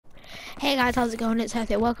Hey guys, how's it going? It's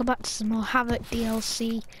Heather. Welcome back to some more Havoc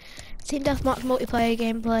DLC. Team Deathmatch multiplayer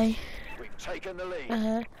gameplay. We've taken the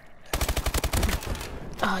lead.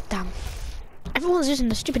 Oh damn. Everyone's using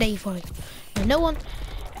the stupid A4. No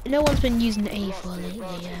one's been using the A4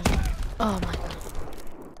 lately. Oh my god.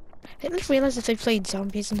 I didn't realise if they played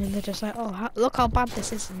zombies and then they're just like, oh, look how bad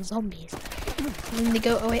this is in zombies. And then they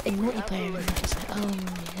go away in multiplayer and they're just like, oh,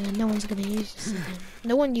 yeah, no one's gonna use this again.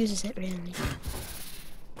 No one uses it really.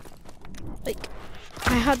 Like,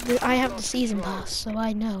 I have the season pass, so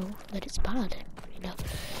I know that it's bad. You know,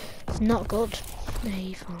 it's not good.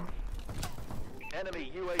 A4.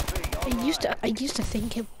 Enemy UAV I used to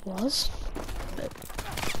think it was, but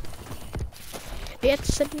it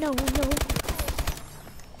said no.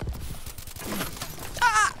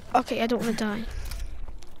 Ah! Okay, I don't want to die.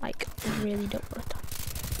 Like, I really don't want to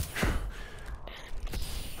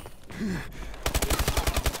die.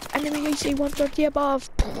 Enemy AC 130 above.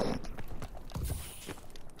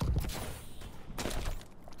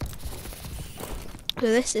 So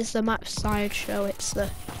this is the map sideshow. It's the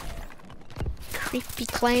creepy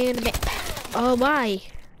clown map. Oh my!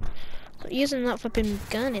 Not using that flipping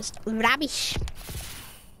gun is rubbish.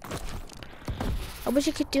 I wish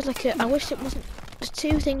you could do like a. I wish it wasn't. There's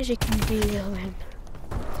two things you can do.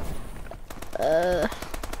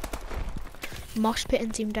 Mosh pit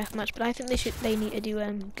and team deathmatch, but I think they need to do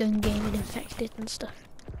gun game and infected and stuff.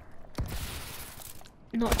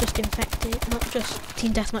 Not just infected, not just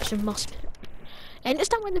team deathmatch and mosh pit. I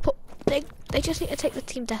understand when they just need to take the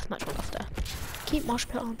team deathmatch one off there. Keep mosh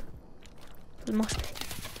pit on. The mosh pit.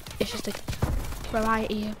 It's just a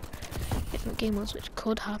variety of different game modes which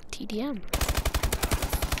could have TDM.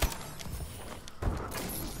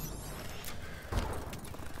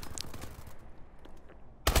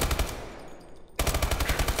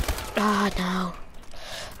 Ah no.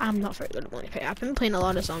 I'm not very good at multiplayer. I've been playing a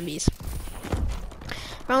lot of zombies.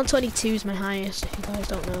 Round 22 is my highest, if you guys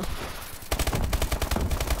don't know.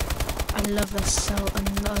 I love this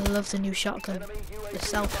and I love the new shotgun, the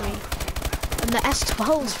cell 3, and the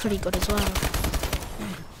S12 is pretty good as well.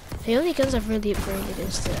 The only guns I've really upgraded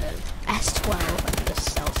is the S12 and the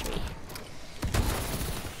cell 3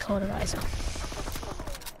 cauterizer.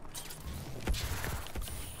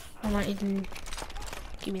 I might even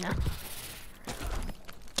give me that.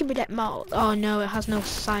 Give me that mode. Oh no, it has no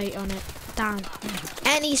sight on it. Damn.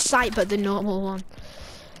 Any sight but the normal one.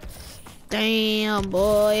 Damn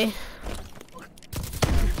boy.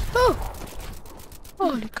 Oh!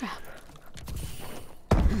 Holy crap.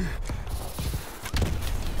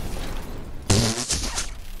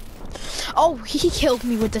 Oh, he killed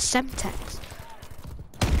me with the Semtex.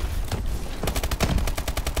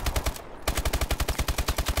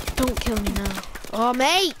 Don't kill me now. Oh,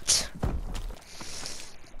 mate!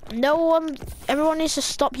 Everyone needs to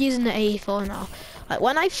stop using the A4 now. Like,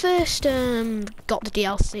 when I first got the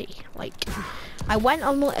DLC, like, I went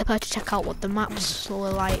on multiplayer to check out what the maps were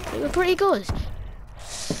like. They were pretty good.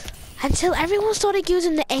 Until everyone started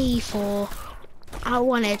using the A4, I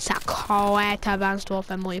wanted to quit Advanced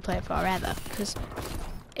Warfare multiplayer forever, because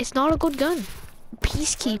it's not a good gun.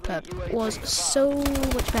 Peacekeeper was so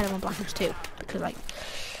much better than Black Ops 2, because, like,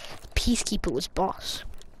 Peacekeeper was boss.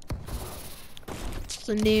 It's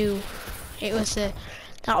the new, that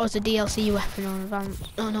was the DLC weapon on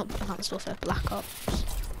not Advanced Warfare, Black Ops.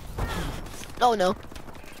 Oh no,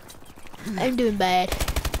 I'm doing bad.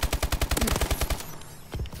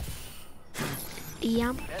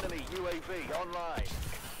 Yeah. Enemy UAV online.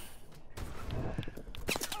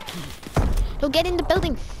 Don't get in the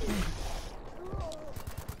building.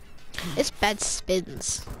 This bed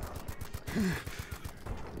spins.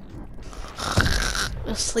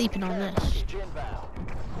 We're sleeping on this.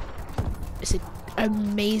 It's an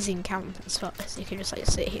amazing camping spot, so you can just like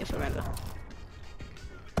sit here forever.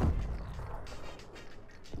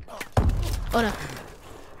 Oh no.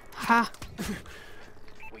 Ha.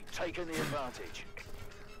 We've taken the advantage.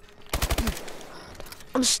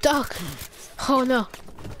 I'm stuck. Oh no.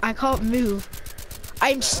 I can't move.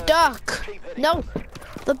 I'm stuck. No.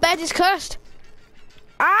 The bed is cursed.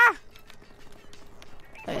 Ah.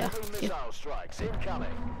 Oh yeah. Missile strikes incoming.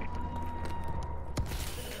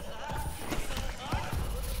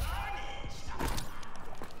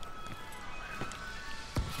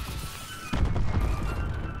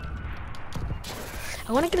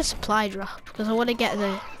 I want to get a supply drop because I want to get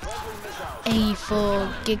the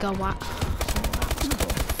A4 gigawatt.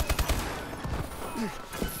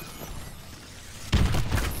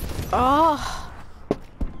 Oh.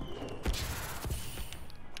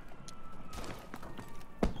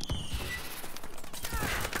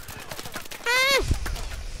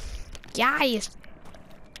 Guys.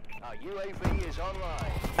 Our UAV is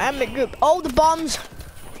online. Family group. Oh, the bombs.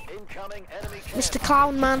 Incoming enemy care Mr.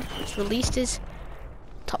 Clown Man has released his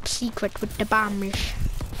top secret with the bombs.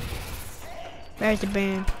 Where's the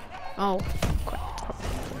bomb? Oh, crap.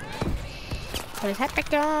 Put his head back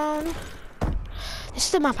down. This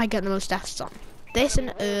is the map I get the most deaths on. This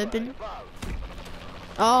and urban.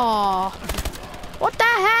 Oh, what the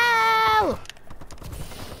hell?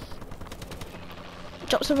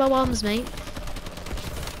 Drop some more bombs, mate.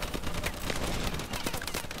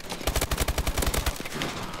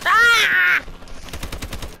 Ah!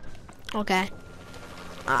 Okay.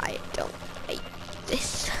 I don't hate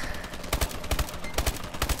this.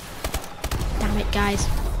 Damn it, guys.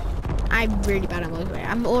 I'm really bad at multiplayer.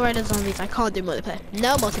 I'm already at zombies. I can't do multiplayer.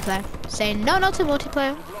 No multiplayer. Saying no to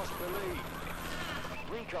multiplayer. We've lost the lead.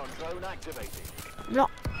 Recon drone activated.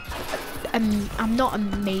 I'm not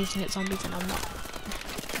amazing at zombies, and I'm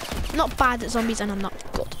not bad at zombies, and I'm not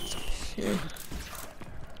good at zombies.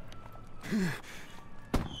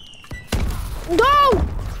 No!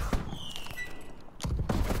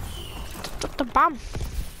 Drop the bomb.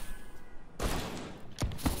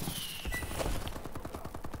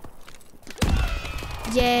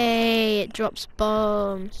 Yay! It drops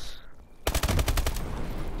bombs.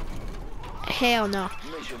 Hell no.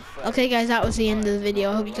 Mission failed. Okay guys, that was the end of the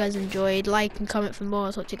video. I hope you guys enjoyed. Like and comment for more.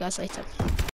 I'll talk to you guys later.